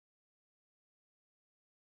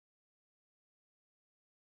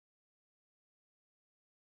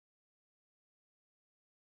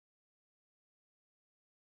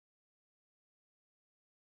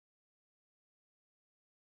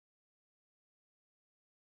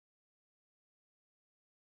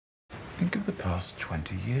Think of the past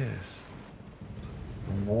 20 years.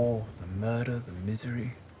 The war, the murder, the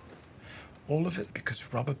misery. All of it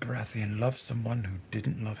because Robert Baratheon loved someone who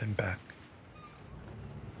didn't love him back.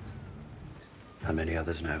 How many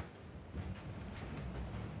others know?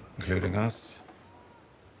 Including us?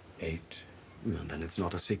 8. Well, then it's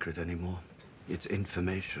not a secret anymore. It's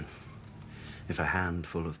information. If a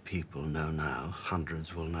handful of people know now,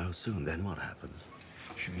 hundreds will know soon. Then what happens?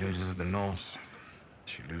 She loses the North.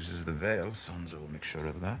 She loses the Vale. Sansa will make sure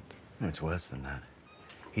of that. No, it's worse than that.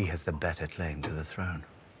 He has the better claim to the throne.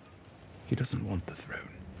 He doesn't want the throne.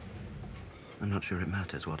 I'm not sure it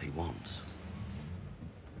matters what he wants.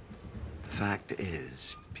 The fact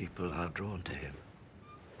is, people are drawn to him.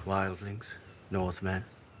 Wildlings, Northmen.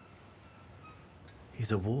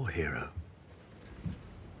 He's a war hero.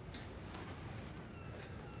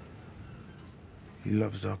 He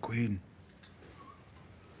loves our queen.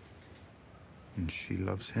 And she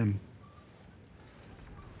loves him.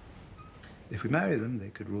 If we marry them, they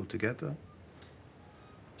could rule together.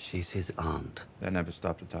 She's his aunt. They never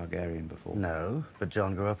stopped a Targaryen before. No, but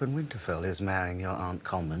John grew up in Winterfell. Is marrying your Aunt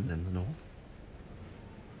common in the north?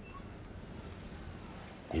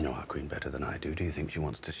 You know our queen better than I do. Do you think she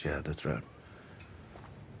wants to share the throne?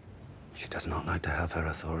 She does not like to have her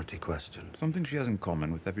authority questioned. Something she has in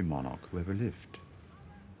common with every monarch who ever lived.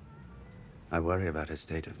 I worry about her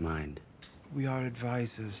state of mind. We are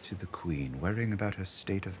advisors to the queen. Worrying about her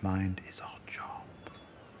state of mind is our job.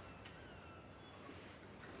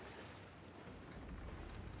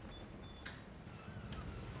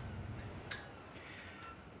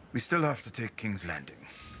 We still have to take King's Landing.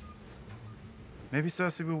 Maybe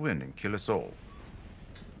Cersei will win and kill us all.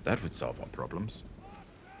 That would solve our problems.